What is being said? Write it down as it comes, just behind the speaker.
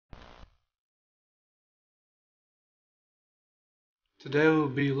Today we'll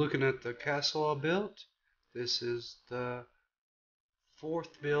be looking at the castle I built. This is the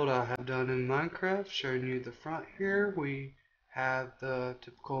fourth build I have done in Minecraft. Showing you the front here, we have the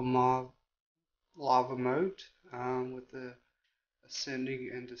typical mob lava moat with the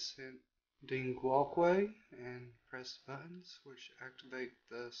ascending and descending walkway, and press buttons which activate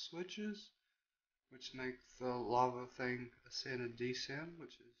the switches which make the lava thing ascend and descend,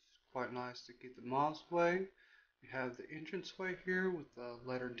 which is quite nice to keep the mobs away. We have the entranceway here with the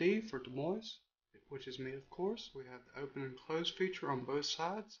letter D for Des Moines, which is me of course. We have the open and close feature on both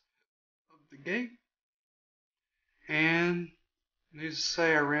sides of the gate. And needless to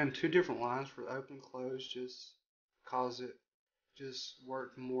say, I ran two different lines for the open and close just because it just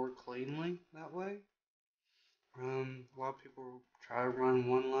worked more cleanly that way. A lot of people try to run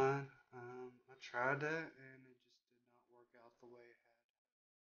one line. I tried that and it just did not work out the way it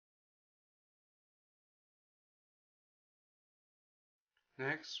had.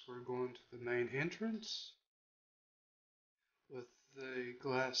 Next, we're going to the main entrance with the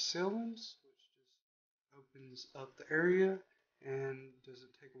glass ceilings, which just opens up the area and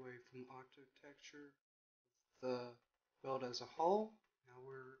doesn't take away from the architecture of the build as a whole. Now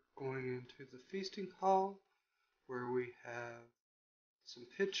we're going into the feasting hall where we have some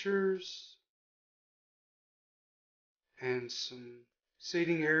pictures and some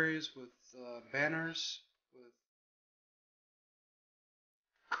seating areas with banners with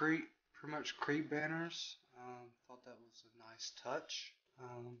pretty much creep banners. Thought that was a nice touch.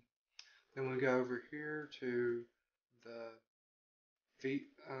 Then we go over here to the feet,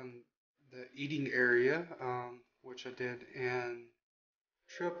 the eating area, which I did in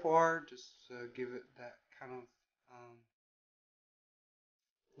tripwire, just to give it that kind of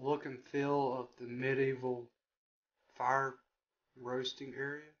look and feel of the medieval fire roasting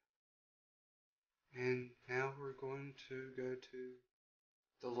area. And now we're going to go to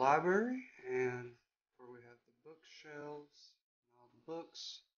the library, and where we have the bookshelves and all the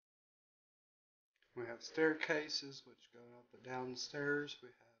books. We have staircases which go up and down the stairs. We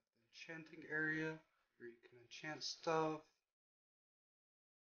have the enchanting area where you can enchant stuff.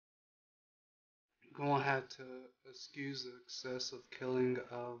 You're going to have to excuse the excessive killing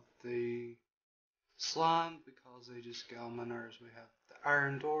of the slime because they just get on my nerves. We have the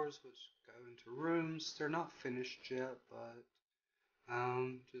iron doors which go into rooms. They're not finished yet, but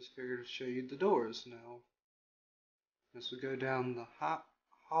just figured to show you the doors now. As we go down the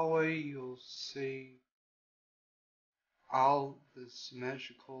hallway, you'll see all the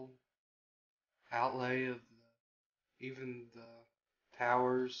symmetrical outlay of even the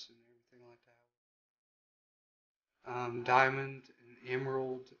towers and everything like that. Diamond and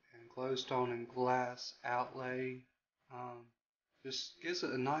emerald and glowstone and glass outlay. Just gives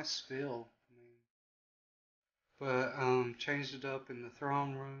it a nice feel. But changed it up in the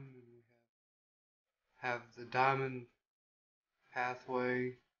throne room, and we have the diamond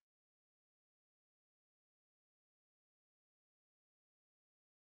pathway.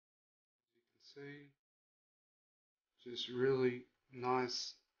 As you can see, just really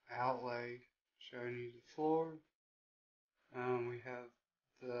nice outlay showing you the floor. We have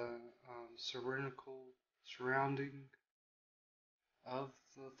the serenical surrounding of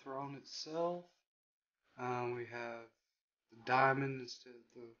the throne itself. We have the diamond instead of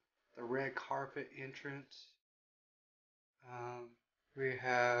the red carpet entrance. We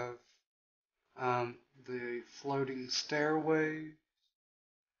have the floating stairway.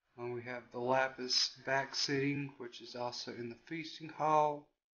 We have the lapis back seating, which is also in the feasting hall.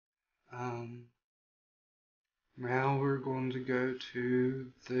 Now we're going to go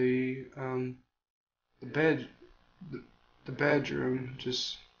to the bedroom,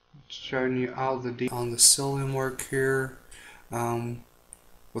 just showing you all the details on the ceiling work here,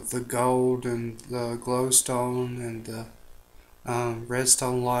 with the gold and the glowstone and the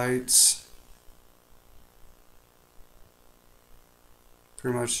redstone lights.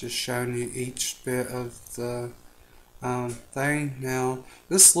 Pretty much just showing you each bit of the thing. Now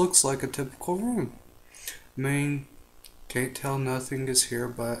this looks like a typical room. I mean, can't tell nothing is here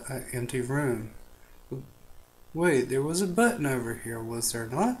but an empty room. Wait, there was a button over here, was there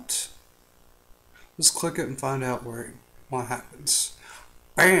not? Let's click it and find out what happens.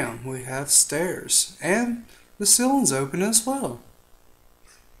 Bam! We have stairs, and the ceiling's open as well.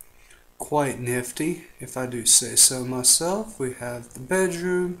 Quite nifty, if I do say so myself. We have the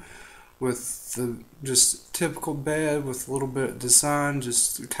bedroom with the just typical bed with a little bit of design,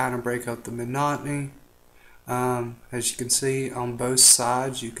 just to kind of break up the monotony. As you can see on both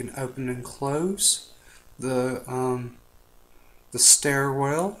sides, you can open and close the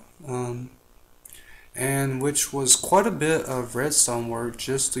stairwell. and which was quite a bit of redstone work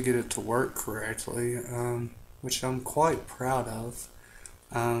just to get it to work correctly, which I'm quite proud of.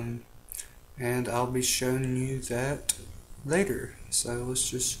 Um, and I'll be showing you that later. So let's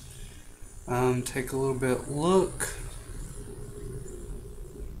just take a little bit look,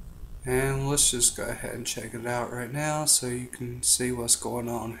 and let's just go ahead and check it out right now so you can see what's going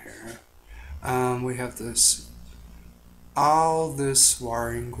on here. We have all this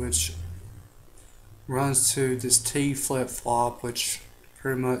wiring which runs to this T flip-flop, which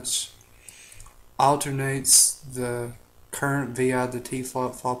pretty much alternates the current via the T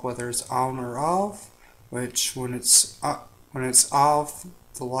flip-flop whether it's on or off, which when it's off,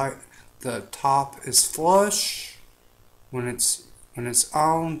 the top is flush. When it's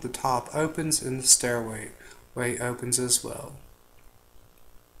on, the top opens and the stairway opens as well.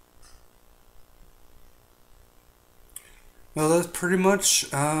 Well, that's pretty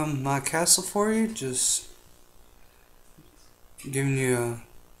much my castle for you. Just giving you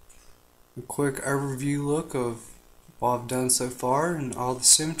a quick overview look of what I've done so far and all the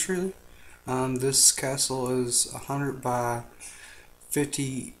symmetry. This castle is 100 by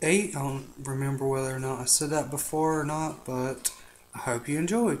 58. I don't remember whether or not I said that before or not, but I hope you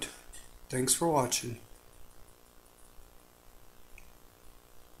enjoyed. Thanks for watching.